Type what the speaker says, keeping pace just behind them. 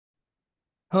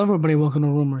Hello, everybody. Welcome to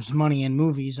Rumors, Money, and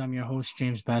Movies. I'm your host,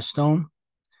 James Bastone.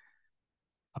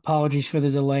 Apologies for the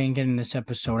delay in getting this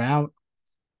episode out.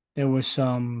 There was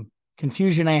some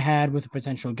confusion I had with a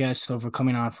potential guest over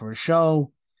coming on for a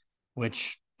show,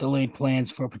 which delayed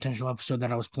plans for a potential episode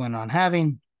that I was planning on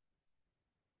having.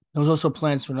 There was also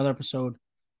plans for another episode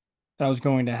that I was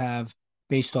going to have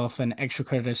based off an extra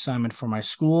credit assignment for my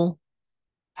school.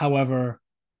 However,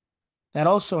 that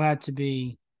also had to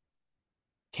be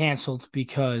canceled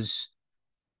because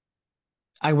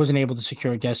I wasn't able to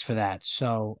secure a guest for that.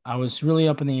 So I was really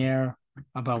up in the air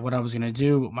about what I was going to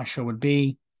do, what my show would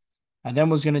be. I then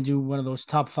was going to do one of those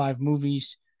top five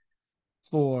movies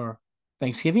for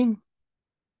Thanksgiving.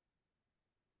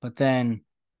 But then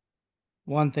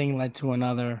one thing led to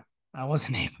another. I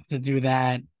wasn't able to do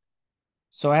that.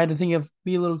 So I had to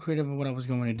be a little creative in what I was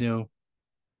going to do.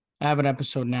 I have an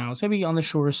episode now. It's maybe on the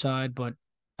shorter side, but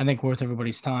I think worth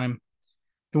everybody's time.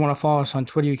 If you want to follow us on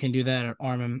Twitter, you can do that at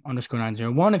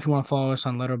armin_901. If you want to follow us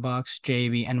on Letterboxd,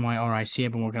 JABNYRIC,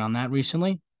 I've been working on that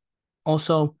recently.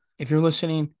 Also, if you're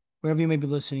listening, wherever you may be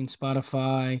listening,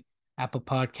 Spotify, Apple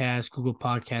Podcasts, Google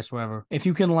Podcasts, wherever. If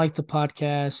you can like the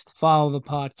podcast, follow the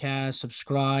podcast,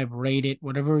 subscribe, rate it,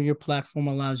 whatever your platform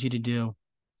allows you to do,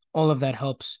 all of that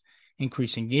helps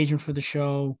increase engagement for the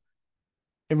show.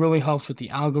 It really helps with the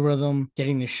algorithm,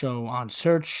 getting the show on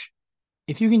search.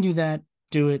 If you can do that,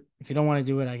 do it. If you don't want to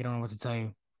do it, I don't know what to tell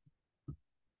you.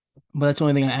 But that's the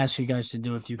only thing I ask you guys to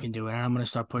do if you can do it. And I'm going to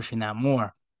start pushing that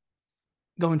more.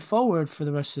 Going forward for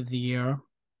the rest of the year,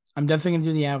 I'm definitely going to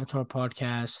do the Avatar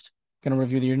podcast. Going to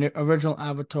review the original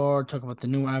Avatar, talk about the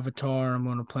new Avatar. I'm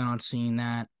going to plan on seeing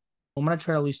that. I'm going to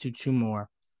try to at least do two more.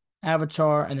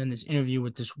 Avatar and then this interview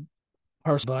with this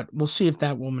person. But we'll see if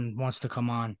that woman wants to come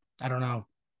on. I don't know.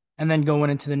 And then going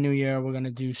into the new year, we're going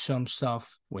to do some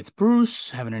stuff with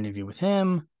Bruce, have an interview with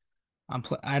him.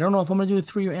 I don't know if I'm going to do a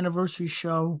 3-year anniversary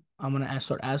show. I'm going to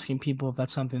start asking people if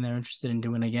that's something they're interested in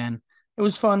doing again. It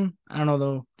was fun. I don't know,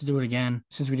 though, to do it again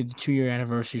since we did the 2-year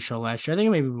anniversary show last year. I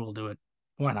think maybe we'll do it.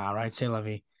 Why not, right? C'est la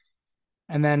vie.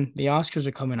 And then the Oscars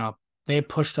are coming up. They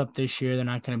pushed up this year. They're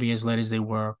not going to be as late as they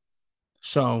were.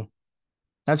 So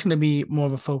that's going to be more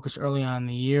of a focus early on in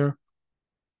the year.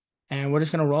 And we're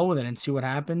just going to roll with it and see what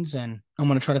happens. And I'm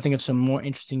going to try to think of some more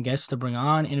interesting guests to bring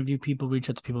on, interview people, reach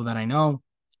out to people that I know.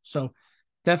 So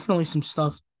definitely some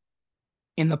stuff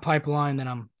in the pipeline that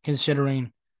I'm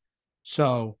considering.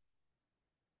 So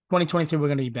 2023, we're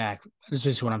going to be back. This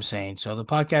is what I'm saying. So the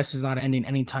podcast is not ending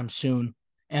anytime soon.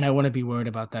 And I wouldn't be worried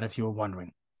about that if you were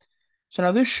wondering. So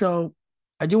now this show,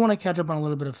 I do want to catch up on a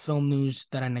little bit of film news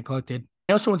that I neglected.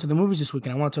 I also went to the movies this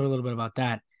weekend. I want to talk a little bit about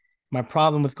that. My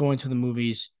problem with going to the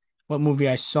movies, what movie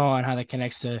I saw, and how that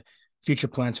connects to future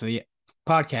plans for the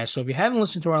podcast. So if you haven't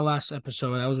listened to our last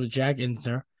episode, that was with Jack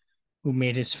Insner, who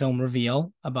made his film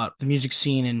Reveal about the music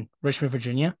scene in Richmond,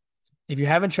 Virginia. If you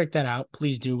haven't checked that out,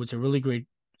 please do. It's a really great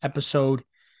episode.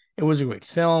 It was a great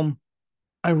film.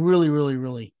 I really, really,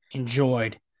 really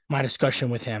enjoyed my discussion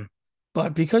with him.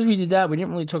 But because we did that, we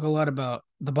didn't really talk a lot about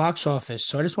the box office.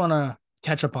 So I just want to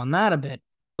catch up on that a bit.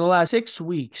 For the last 6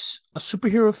 weeks, a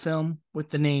superhero film with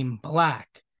the name Black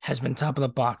has been top of the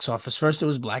box office. First, it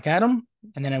was Black Adam,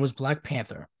 and then it was Black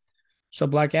Panther. So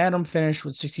Black Adam finished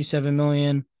with 67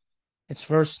 million its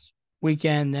first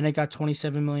weekend. Then it got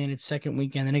 27 million its second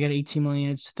weekend. Then it got 18 million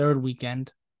its third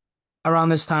weekend. Around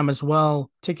this time as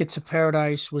well, Ticket to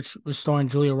Paradise, which was starring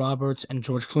Julia Roberts and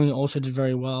George Clooney, also did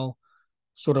very well.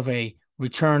 Sort of a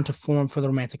return to form for the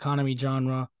romantic comedy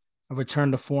genre, a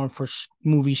return to form for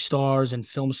movie stars and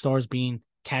film stars being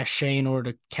cachet in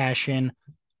order to cash in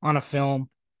on a film.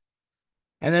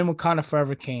 And then Wakanda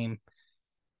Forever came.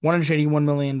 $181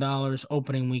 million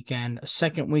opening weekend, a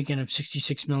second weekend of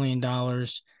 $66 million,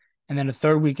 and then a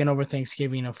third weekend over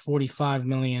Thanksgiving of $45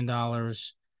 million.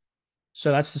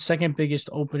 So that's the second biggest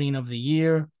opening of the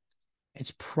year.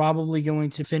 It's probably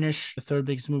going to finish the third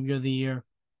biggest movie of the year.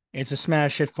 It's a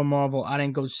smash hit for Marvel. I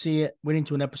didn't go see it. We didn't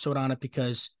do an episode on it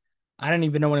because I didn't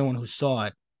even know anyone who saw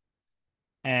it.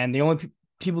 And the only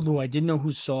people who I did know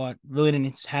who saw it really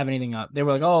didn't have anything up. They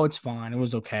were like, oh, it's fine. It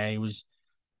was okay. It was.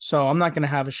 So I'm not going to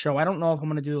have a show. I don't know if I'm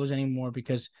going to do those anymore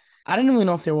because I didn't really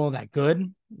know if they were all that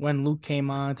good when Luke came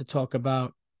on to talk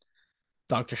about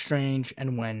Doctor Strange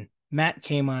and when Matt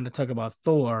came on to talk about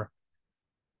Thor.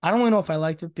 I don't really know if I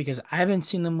liked it because I haven't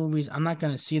seen the movies. I'm not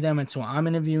going to see them until I'm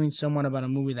interviewing someone about a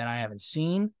movie that I haven't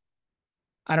seen.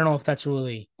 I don't know if that's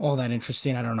really all that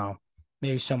interesting. I don't know.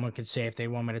 Maybe someone could say if they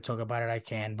want me to talk about it, I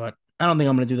can, but I don't think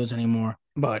I'm going to do those anymore.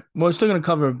 But we're still going to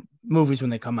cover movies when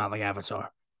they come out, like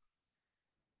Avatar.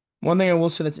 One thing I will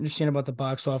say that's interesting about the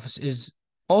box office is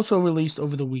Also released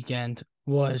over the weekend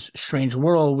was Strange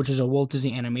World, which is a Walt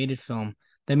Disney animated film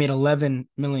that made $11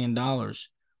 million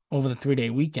over the 3-day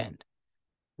weekend.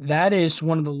 That is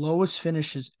one of the lowest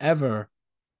finishes ever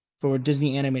for a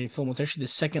Disney animated film. It's actually the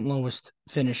second lowest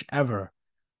finish ever.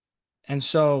 And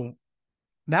so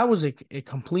that was a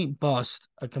complete bust,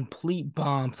 a complete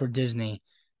bomb for Disney.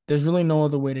 There's really no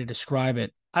other way to describe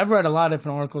it. I've read a lot of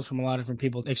different articles from a lot of different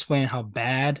people explaining how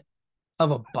bad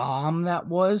of a bomb that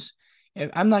was.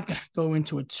 I'm not going to go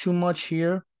into it too much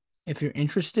here. If you're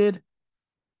interested,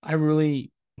 I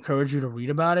really encourage you to read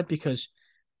about it because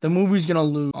the movie's going to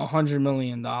lose $100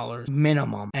 million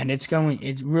minimum. And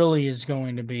it really is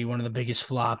going to be one of the biggest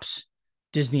flops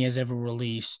Disney has ever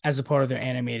released as a part of their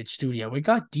animated studio. It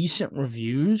got decent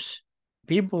reviews.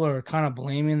 People are kind of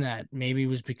blaming that maybe it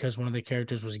was because one of the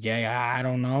characters was gay. I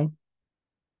don't know.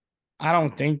 I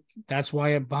don't think that's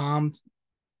why it bombed.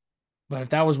 But if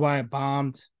that was why it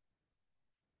bombed,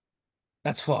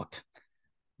 that's fucked.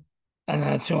 And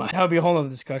that would be a whole other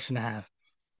discussion to have.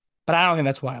 But I don't think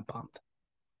that's why it bombed.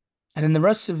 And then the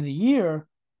rest of the year,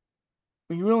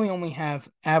 we really only have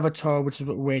Avatar, which is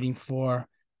what we're waiting for.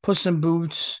 Puss in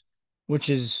Boots, which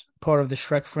is part of the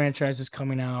Shrek franchise, is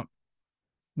coming out.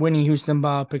 Whitney Houston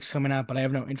biopic's coming out, but I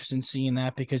have no interest in seeing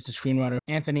that because the screenwriter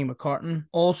Anthony McCarten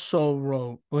also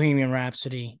wrote Bohemian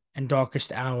Rhapsody and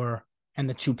Darkest Hour and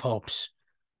The Two Popes,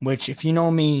 which, if you know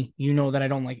me, you know that I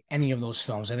don't like any of those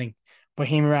films. I think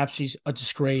Bohemian Rhapsody's a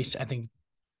disgrace. I think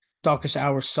Darkest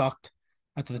Hour sucked.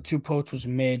 I thought The Two Popes was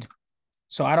mid.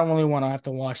 So I don't really want to have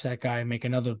to watch that guy make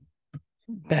another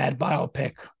bad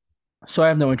biopic. So I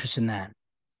have no interest in that.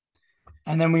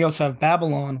 And then we also have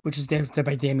Babylon, which is directed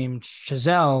by Damien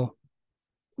Chazelle,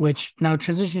 which now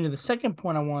transitioning to the second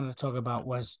point I wanted to talk about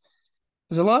was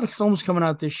there's a lot of films coming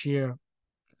out this year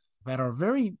that are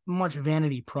very much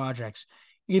vanity projects.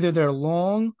 Either they're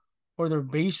long or they're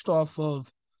based off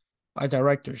of a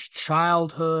director's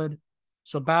childhood.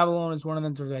 So Babylon is one of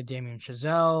them, directed by Damien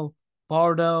Chazelle.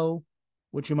 Bardo,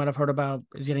 which you might have heard about,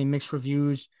 is getting mixed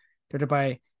reviews, directed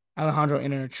by Alejandro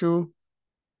Inarritu.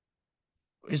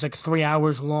 Is like 3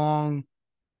 hours long.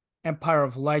 Empire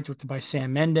of Light, directed by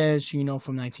Sam Mendes, who you know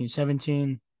from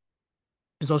 1917.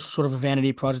 Is also sort of a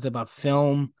vanity project about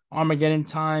film. Armageddon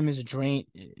Time is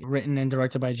written and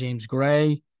directed by James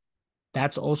Gray.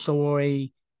 That's also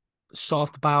a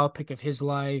soft biopic of his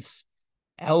life.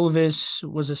 Elvis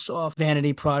was a soft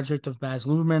vanity project of Baz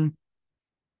Luhrmann.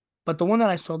 But the one that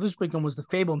I saw this weekend was The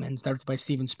Fabelmans, directed by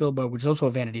Steven Spielberg, which is also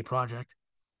a vanity project.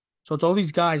 So it's all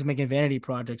these guys making vanity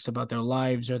projects about their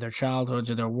lives or their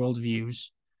childhoods or their worldviews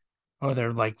or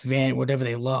their whatever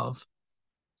they love.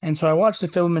 And so I watched The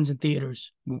Fabelmans in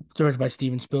theaters, directed by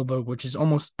Steven Spielberg, which is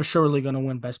almost assuredly going to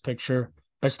win Best Picture,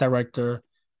 Best Director,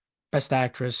 Best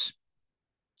Actress.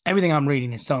 Everything I'm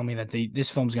reading is telling me that this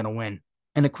film's going to win.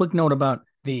 And a quick note about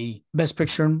the Best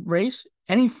Picture race: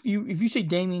 if you say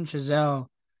Damien Chazelle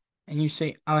and you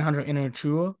say Alejandro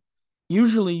Inarritu,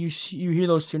 usually you hear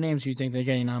those two names, you think they're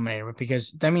getting nominated, but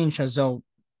because Damien Chazelle,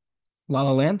 La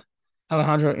La Land,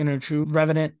 Alejandro Inarritu,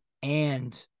 Revenant,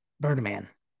 and Birdman.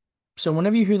 So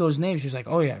whenever you hear those names, you're like,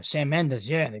 oh yeah, Sam Mendes,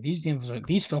 yeah, these films are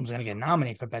going to get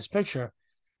nominated for Best Picture.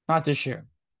 Not this year.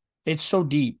 It's so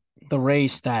deep, the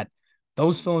race, that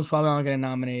those films probably aren't getting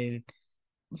nominated.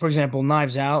 For example,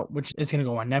 Knives Out, which is going to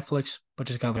go on Netflix,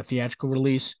 which is kind of a theatrical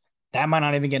release, that might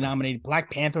not even get nominated. Black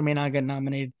Panther may not get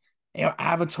nominated.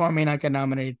 Avatar may not get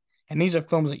nominated. And these are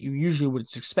films that you usually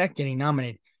would expect getting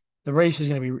nominated. The race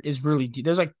is really deep.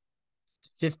 There's like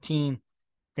 15.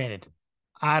 Granted,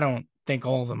 I don't think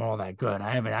all of them are all that good.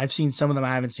 I've seen some of them.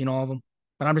 I haven't seen all of them.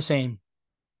 But I'm just saying,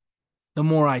 the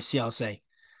more I see, I'll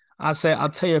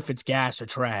tell you if it's gas or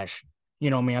trash. You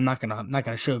know me, I'm not gonna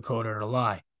sugarcoat it or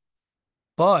lie.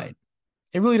 But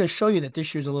it really does show you that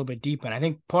this year's a little bit deep. And I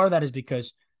think part of that is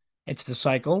because it's the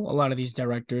cycle. A lot of these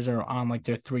directors are on like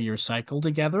their 3-year cycle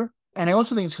together. And I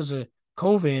also think it's because of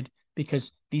COVID,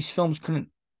 because these films couldn't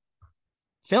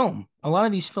film. A lot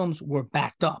of these films were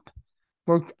backed up.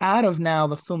 We're out of now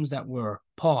the films that were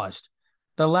paused.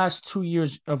 The last 2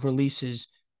 years of releases,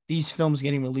 these films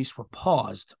getting released were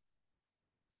paused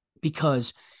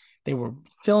because they were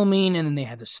filming and then they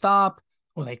had to stop,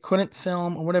 or they couldn't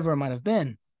film, or whatever it might have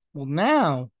been. Well,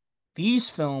 now these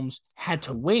films had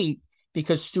to wait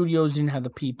because studios didn't have the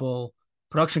people,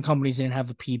 production companies didn't have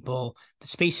the people, the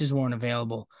spaces weren't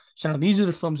available. So now these are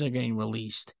the films that are getting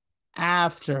released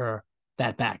after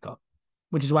that backup,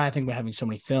 which is why I think we're having so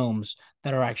many films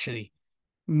that are actually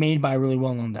made by really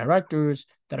well-known directors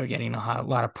that are getting a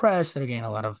lot of press, that are getting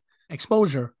a lot of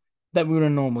exposure that we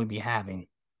wouldn't normally be having.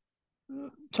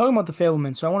 Talking about The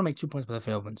Fabelmans, so I want to make 2 points about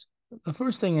The Fabelmans. The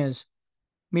first thing is,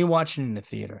 me watching in the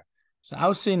theater. So I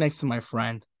was sitting next to my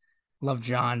friend. Love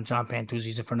John Pantuzzi.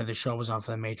 He's a friend of the show. Was on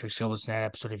for the Matrix. Go listen to that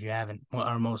episode if you haven't. Well,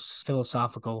 our most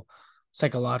philosophical,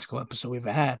 psychological episode we've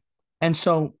had. And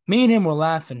so me and him were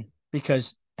laughing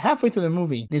because halfway through the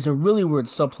movie, there's a really weird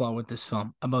subplot with this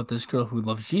film about this girl who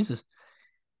loves Jesus.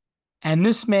 And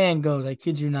this man goes, I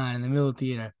kid you not, in the middle of the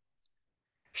theater,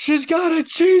 she's got a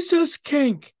Jesus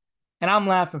kink. And I'm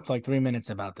laughing for like 3 minutes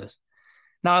about this.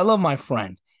 Now, I love my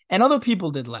friend, and other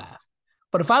people did laugh.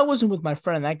 But if I wasn't with my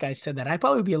friend and that guy said that, I'd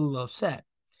probably be a little upset.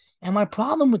 And my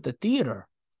problem with the theater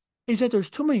is that there's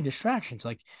too many distractions.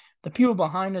 Like the people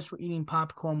behind us were eating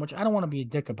popcorn, which I don't want to be a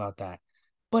dick about that.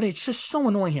 But it's just so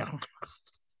annoying here.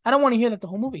 I don't want to hear that the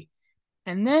whole movie.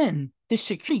 And then the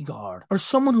security guard or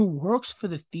someone who works for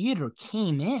the theater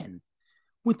came in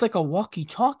with like a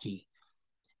walkie-talkie.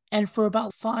 And for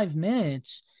about 5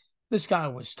 minutes, this guy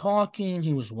was talking.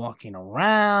 He was walking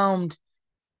around.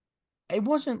 It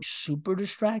wasn't super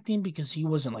distracting because he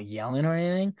wasn't like yelling or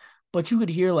anything, but you could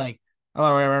hear like,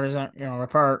 "Hello,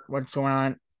 report what's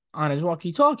going on his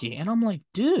walkie-talkie," and I'm like,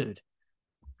 dude,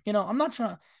 I'm not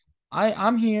trying.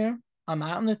 I'm here. I'm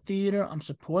out in the theater. I'm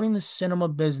supporting the cinema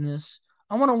business.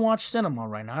 I want to watch cinema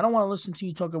right now. I don't want to listen to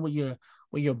you talking with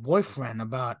your boyfriend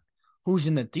about who's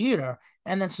in the theater.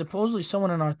 And then supposedly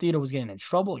someone in our theater was getting in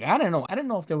trouble. Like, I didn't know. I didn't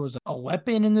know if there was a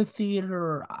weapon in the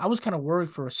theater. I was kind of worried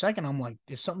for a second. I'm like,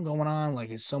 is something going on? Like,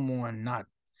 is someone not,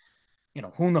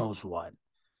 who knows what,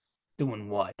 doing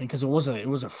what? Because it was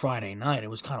a Friday night. It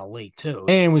was kind of late too.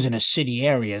 And it was in a city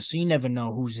area, so you never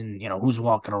know who's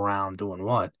walking around doing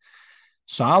what.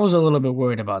 So I was a little bit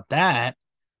worried about that.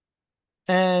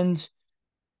 And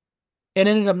it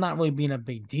ended up not really being a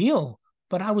big deal,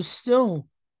 but I was still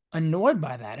annoyed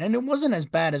by that. And it wasn't as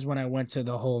bad as when I went to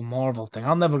the whole Marvel thing.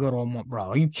 I'll never go to a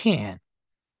bro. You can't.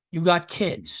 You got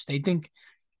kids. They think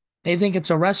it's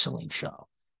a wrestling show.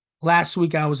 Last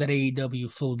week I was at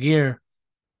AEW Full Gear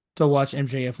to watch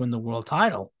MJF win the world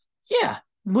title. Yeah.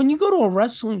 When you go to a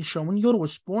wrestling show, when you go to a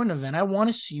sporting event, I want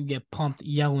to see you get pumped,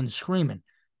 yelling, screaming.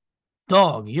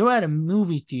 Dog, you're at a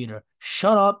movie theater.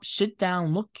 Shut up, sit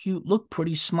down, look cute, look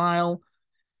pretty, smile,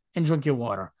 and drink your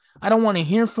water. I don't want to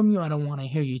hear from you. I don't want to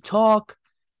hear you talk.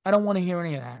 I don't want to hear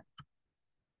any of that.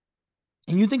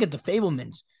 And you think at the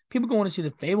Fablemans, people going to see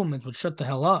the Fablemans would shut the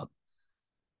hell up.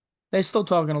 They're still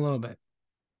talking a little bit.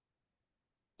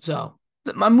 So,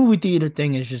 my movie theater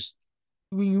thing is just,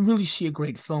 when you really see a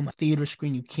great film, a theater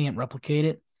screen, you can't replicate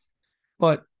it.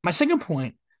 But my second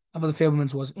point about the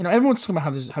Fablemans was, everyone's talking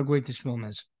about how great this film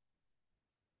is.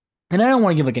 And I don't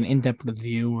want to give like an in-depth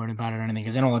review or about it or anything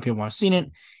because I know a lot of people want to see it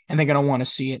and they're gonna want to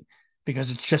see it because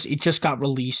it just got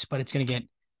released, but it's gonna get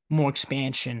more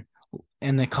expansion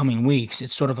in the coming weeks.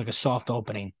 It's sort of like a soft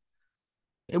opening.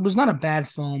 It was not a bad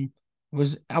film.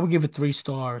 I would give it 3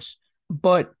 stars,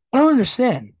 but I don't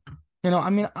understand.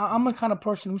 I'm the kind of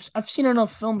person I've seen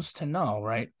enough films to know,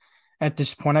 right? At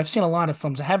this point, I've seen a lot of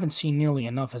films. I haven't seen nearly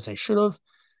enough as I should have.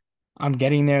 I'm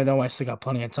getting there though. I still got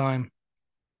plenty of time.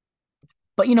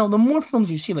 But the more films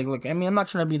you see, like, look, I mean, I'm not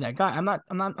trying to be that guy. I'm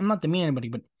not demeaning anybody,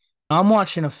 but I'm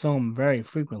watching a film very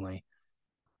frequently.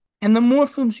 And the more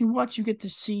films you watch, you get to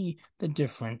see the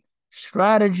different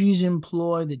strategies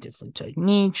employed, the different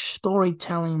techniques,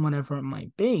 storytelling, whatever it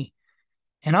might be.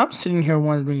 And I'm sitting here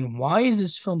wondering, why is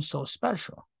this film so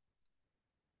special?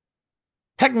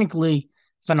 Technically,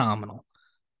 phenomenal.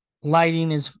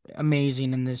 Lighting is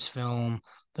amazing in this film.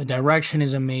 The direction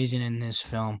is amazing in this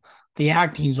film. The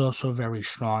acting is also very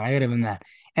strong. I gotta give him that.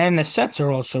 And the sets are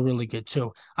also really good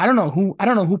too. I don't know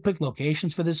who picked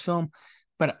locations for this film,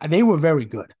 but they were very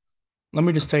good. Let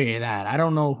me just tell you that. I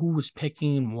don't know who was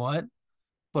picking what,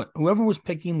 but whoever was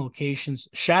picking locations,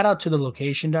 shout out to the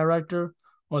location director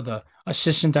or the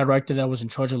assistant director that was in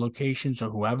charge of locations or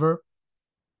whoever.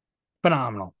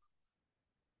 Phenomenal.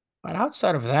 But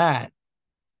outside of that,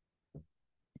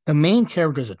 the main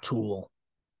character is a tool.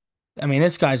 I mean,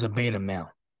 this guy's a beta male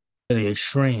to the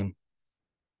extreme.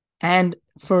 And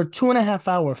for a 2.5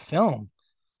 hour film,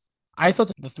 I thought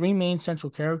that the 3 main central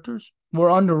characters were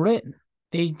underwritten.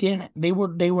 They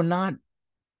were not,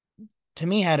 to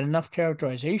me, had enough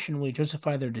characterization to really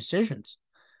justify their decisions.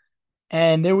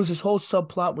 And there was this whole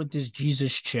subplot with this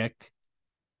Jesus chick.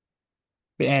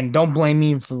 And don't blame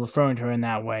me for referring to her in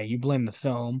that way. You blame the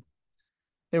film.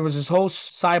 There was this whole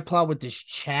side plot with this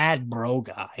Chad bro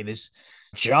guy, this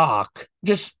jock,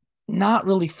 just not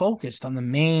really focused on the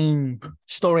main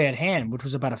story at hand, which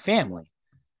was about a family.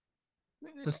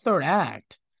 The third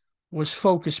act was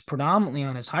focused predominantly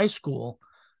on his high school,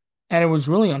 and it was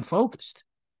really unfocused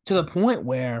to the point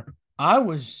where I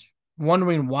was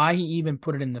wondering why he even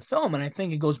put it in the film. And I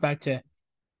think it goes back to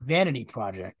Vanity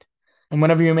Project. And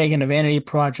whenever you're making a vanity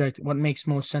project, what makes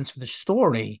most sense for the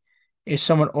story is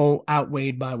somewhat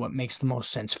outweighed by what makes the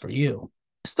most sense for you.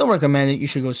 I still recommend it. You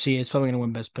should go see it. It's probably going to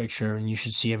win Best Picture, and you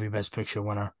should see every Best Picture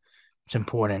winner. It's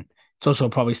important. It's also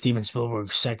probably Steven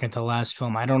Spielberg's second to last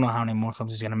film. I don't know how many more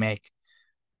films he's going to make.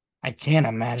 I can't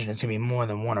imagine it's going to be more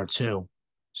than one or two.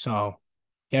 So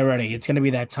get ready. It's going to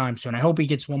be that time soon. I hope he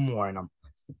gets one more in him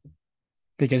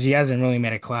because he hasn't really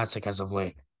made a classic as of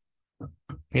late.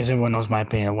 Because everyone knows my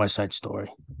opinion of West Side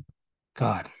Story.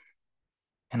 God.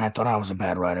 And I thought I was a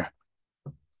bad writer.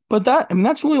 But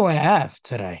that's really all I have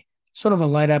today. Sort of a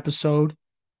light episode.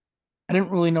 I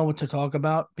didn't really know what to talk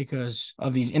about because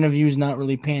of these interviews not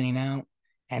really panning out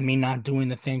and me not doing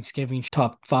the Thanksgiving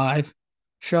top 5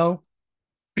 show.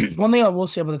 One thing I will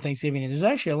say about the Thanksgiving is there's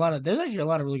actually a lot of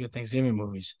really good Thanksgiving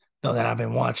movies though that I've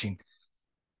been watching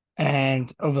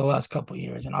and over the last couple of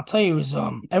years. And I'll tell you is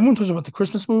everyone talks about the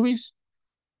Christmas movies.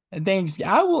 And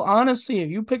I will honestly, if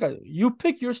you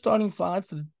pick your starting 5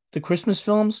 for the Christmas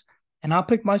films, and I'll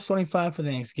pick my starting 5 for the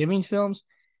Thanksgiving films.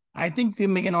 I think you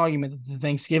make an argument that the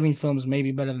Thanksgiving films may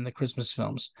be better than the Christmas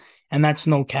films, and that's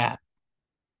no cap.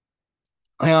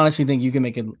 I honestly think you can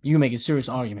make a serious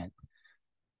argument.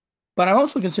 But I'm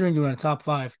also considering doing a top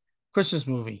 5 Christmas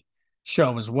movie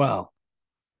show as well.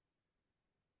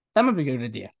 That might be a good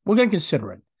idea. We're gonna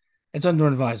consider it. It's under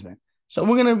advisement. So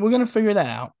we're gonna figure that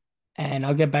out, and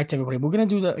I'll get back to everybody. We're gonna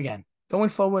do that again. Going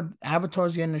forward,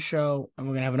 Avatar's getting a show, and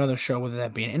we're gonna have another show, whether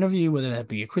that be an interview, whether that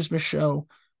be a Christmas show,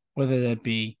 whether that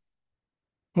be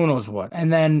who knows what.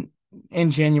 And then in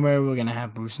January, we're gonna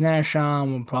have Bruce Nash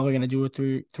on. We're probably gonna do a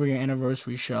three-year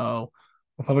anniversary show.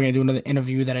 We're probably gonna do another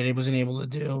interview that I wasn't able to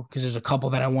do because there's a couple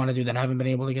that I want to do that haven't been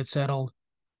able to get settled.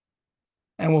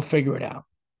 And we'll figure it out.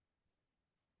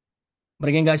 But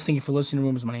again, guys, thank you for listening to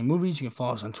Rumors, Money, and Movies. You can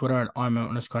follow us on Twitter at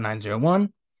rm_901.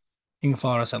 You can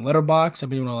follow us at Letterboxd. I've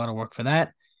been doing a lot of work for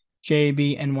that.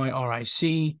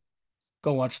 JBNYRIC.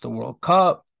 Go watch the World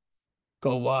Cup.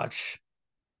 Go watch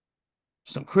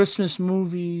some Christmas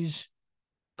movies.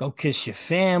 Go kiss your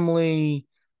family.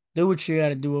 Do what you got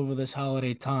to do over this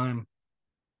holiday time.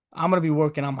 I'm going to be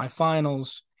working on my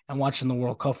finals and watching the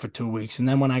World Cup for 2 weeks. And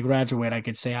then when I graduate, I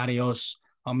could say adios,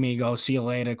 amigo. See you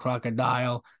later,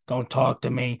 crocodile. Don't talk to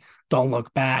me. Don't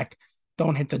look back.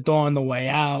 Don't hit the door on the way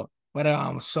out. But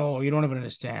you don't even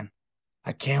understand.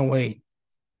 I can't wait.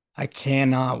 I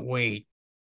cannot wait.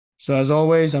 So as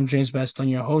always, I'm James Baston,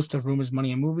 your host of Rumors,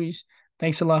 Money, and Movies.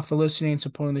 Thanks a lot for listening and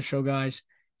supporting the show, guys.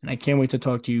 And I can't wait to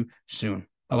talk to you soon.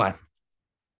 Bye-bye.